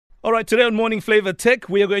All right, today on Morning Flavor Tech,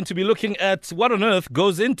 we are going to be looking at what on earth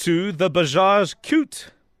goes into the Bajaj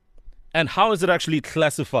Qute and how is it actually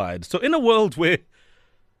classified. So in a world where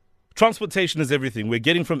transportation is everything, where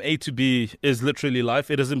getting from A to B is literally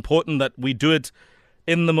life, it is important that we do it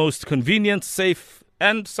in the most convenient, safe,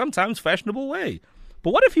 and sometimes fashionable way.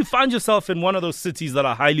 But what if you find yourself in one of those cities that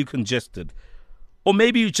are highly congested? Or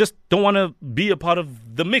maybe you just don't want to be a part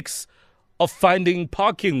of the mix of finding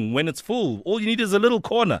parking when it's full. All you need is a little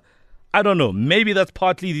corner. I don't know. Maybe that's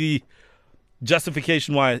partly the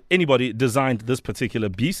justification why anybody designed this particular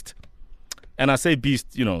beast. And I say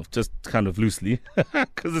beast, just kind of loosely,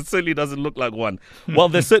 because it certainly doesn't look like one. Well,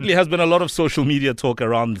 there certainly has been a lot of social media talk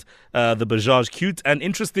around the Bajaj Qute. And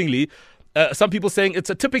interestingly, some people saying it's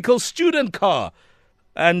a typical student car.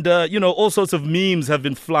 And, all sorts of memes have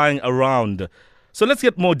been flying around. So let's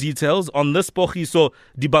get more details on this. Pogiso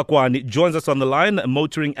Dibakoane joins us on the line, a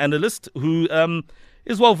motoring analyst who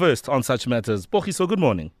is well-versed on such matters. Pogiso, good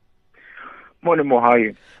morning. Morning, Mo. How are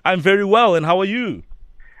you? I'm very well, and how are you?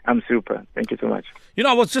 I'm super. Thank you so much.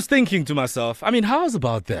 I was just thinking to myself, how's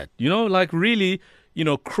about that? Really,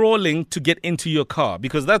 crawling to get into your car,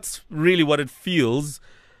 because that's really what it feels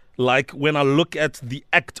like when I look at the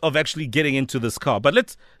act of actually getting into this car. But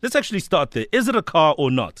let's actually start there. Is it a car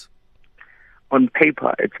or not? On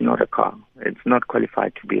paper, it's not a car. It's not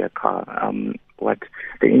qualified to be a car. What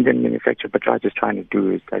the Indian manufacturer Bajaj is trying to do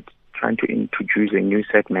is that trying to introduce a new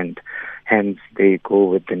segment. Hence, they go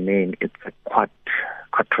with the name. It's a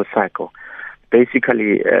car-socialite.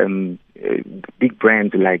 Basically, big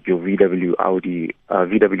brands like your VW, Audi,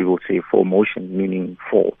 VW will say 4Motion, meaning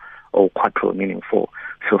 4, or Quattro, meaning 4.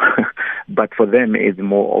 So, but for them, it's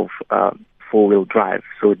more of four-wheel drive.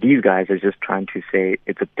 So these guys are just trying to say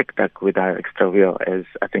it's a tic-tac with an extra wheel, as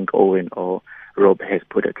I think Owen or Rob has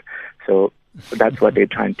put it. So that's what they're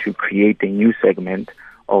trying to create, a new segment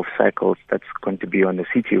of cycles that's going to be on the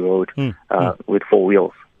city road with four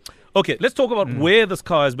wheels. Okay, let's talk about where this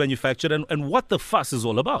car is manufactured and what the fuss is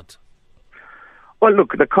all about. Well,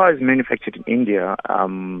 look, the car is manufactured in India,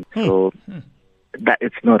 so that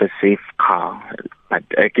it's not a safe car. But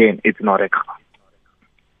again, it's not a car.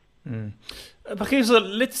 Pogiso,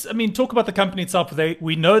 let's talk about the company itself.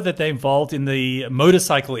 We know that they're involved in the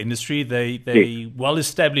motorcycle industry. They well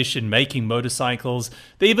established in making motorcycles.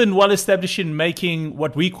 They're even well established in making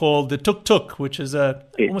what we call the tuk-tuk, which is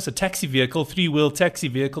almost a taxi vehicle, three-wheel taxi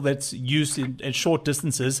vehicle that's used in short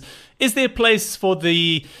distances. Is there a place for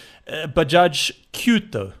the Bajaj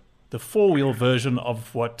Qute, though, the four-wheel version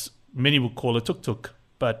of what many would call a tuk-tuk,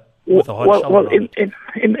 but with a hard shell around it?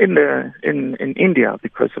 In India,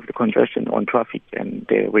 because of the congestion on traffic and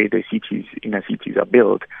the way the inner cities are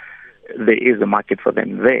built, there is a market for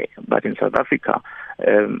them there. But in South Africa,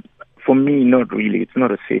 for me, not really. It's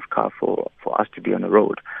not a safe car for us to be on the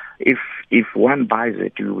road. If one buys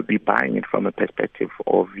it, you would be buying it from a perspective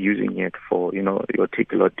of using it for your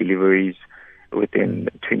take-a-lot deliveries within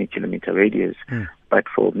 20-kilometer radius. But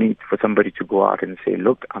for somebody to go out and say,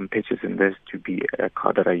 look, I'm purchasing this to be a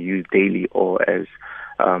car that I use daily or as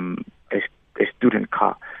a student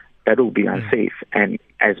car, that will be unsafe. And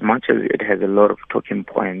as much as it has a lot of talking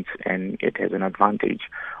points and it has an advantage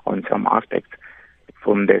on some aspects,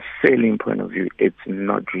 from the selling point of view, it's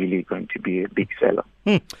not really going to be a big seller.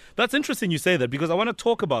 That's interesting you say that, because I want to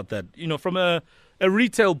talk about that, from a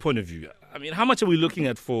retail point of view. How much are we looking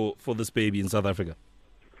at for this baby in South Africa?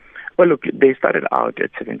 Well, look, they started out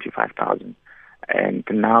at 75,000, and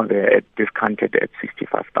now they're discounted at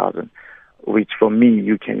 65,000, which for me,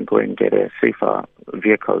 you can go and get a safer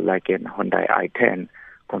vehicle like a Hyundai i10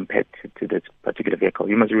 compared to this particular vehicle.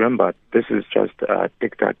 You must remember, this is just a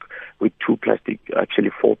tic-tac with four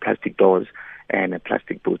plastic doors and a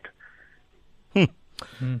plastic boot.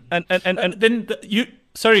 And then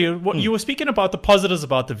you were speaking about the positives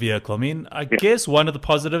about the vehicle. I guess one of the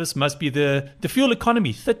positives must be the fuel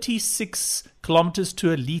economy, 36 kilometers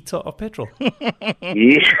to a liter of petrol.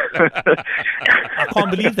 Yeah. I can't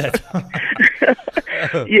believe that.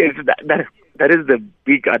 Yes, that is the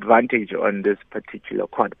big advantage on this particular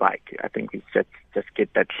quad bike. I think we just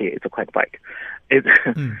get that clear. It's a quad bike. It's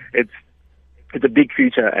a big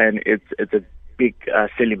feature, and it's a big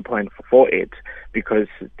selling point for it, because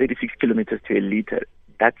 36 kilometers to a liter,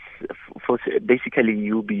 that's basically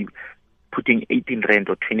you'll be putting 18 rand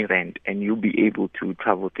or 20 rand and you'll be able to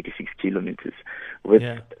travel 36 kilometers with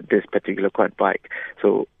this particular quad bike.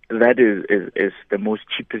 So that is the most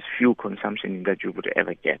cheapest fuel consumption that you would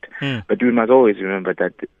ever get. But we must always remember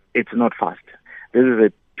that it's not fast. This is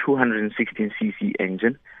a 216cc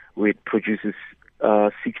engine which produces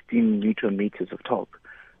 16 Newton meters of torque.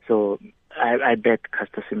 So I bet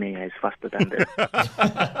Caster Semenya is faster than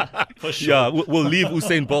that. For sure. Yeah, we'll leave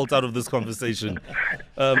Usain Bolt out of this conversation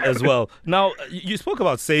as well. Now, you spoke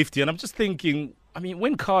about safety, and I'm just thinking, I mean,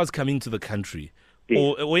 when cars come into the country,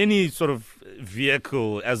 or any sort of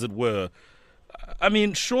vehicle, as it were, I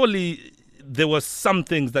mean, surely there were some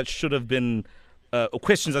things that should have been, or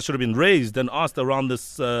questions that should have been raised and asked around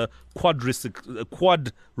this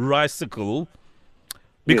quadricycle,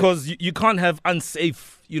 because you can't have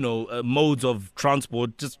unsafe, modes of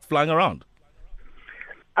transport just flying around.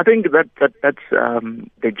 I think that's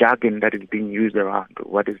the jargon that is being used around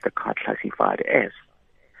what is the car classified as.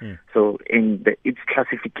 So in its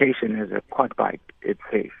classification as a quad bike, it's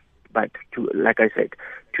safe. But like I said,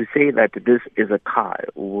 to say that this is a car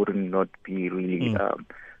would not be really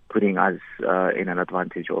putting us in an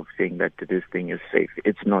advantage of saying that this thing is safe.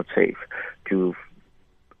 It's not safe to,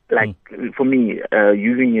 for me,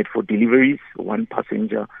 using it for deliveries, one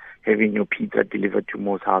passenger having your pizza delivered to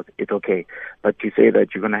Mo's house, it's okay. But to say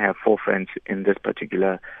that you're going to have 4 friends in this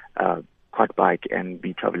particular quad bike and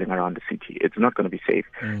be traveling around the city, it's not going to be safe.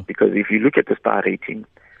 Because if you look at the star rating,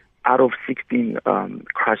 out of 16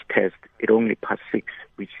 crash tests, it only passed 6,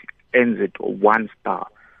 which ends at 1 star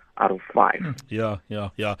out of 5. Yeah.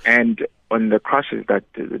 And on the crashes that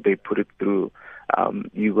they put it through,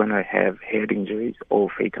 you're going to have head injuries or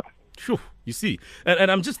fatal. Sure. You see, and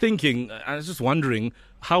I'm just thinking, I was just wondering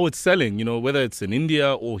how it's selling, whether it's in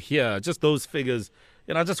India or here, just those figures,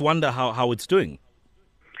 I just wonder how it's doing.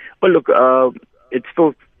 Well, look, it's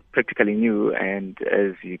still practically new, and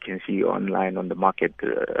as you can see online on the market,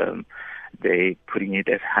 they're putting it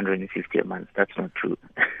as 150 a month. That's not true.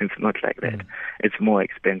 It's not like that. It's more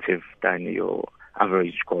expensive than your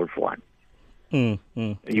average Golf 1.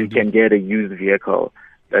 You can get a used vehicle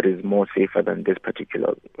that is more safer than this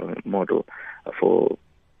particular model for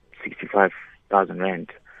 65,000 rand.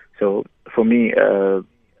 So for me,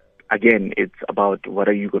 again, it's about what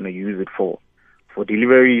are you going to use it for. For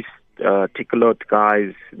deliveries, Tick-a-Lot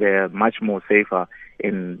guys, they're much more safer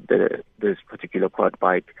in this particular quad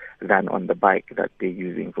bike than on the bike that they're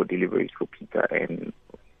using for deliveries for pizza and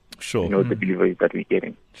the deliveries that we're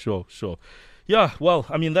getting. Sure. Yeah, well,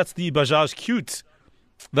 I mean, that's the Bajaj Qute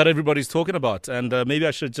that everybody's talking about. And maybe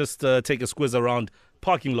I should just take a squiz around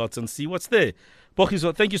parking lots and see what's there.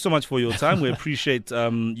 Pogiso, thank you so much for your time. We appreciate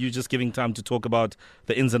you just giving time to talk about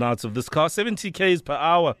the ins and outs of this car. 70 k's per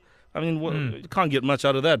hour. I mean, you can't get much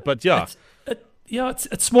out of that, but yeah.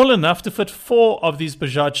 It's small enough to fit 4 of these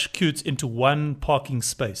Bajaj Qutes into one parking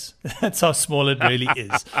space. That's how small it really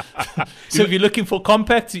is. So if you're looking for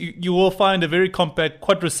compact, you will find a very compact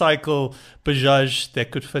quadricycle Bajaj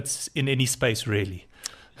that could fit in any space, really.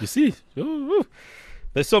 You see,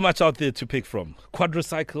 there's so much out there to pick from.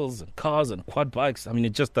 Quadricycles and cars and quad bikes. I mean,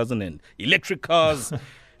 it just doesn't end. Electric cars.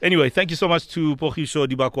 Anyway, thank you so much to Pogiso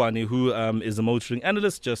Dibakoane, who is a motoring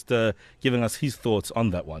analyst, just giving us his thoughts on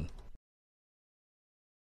that one.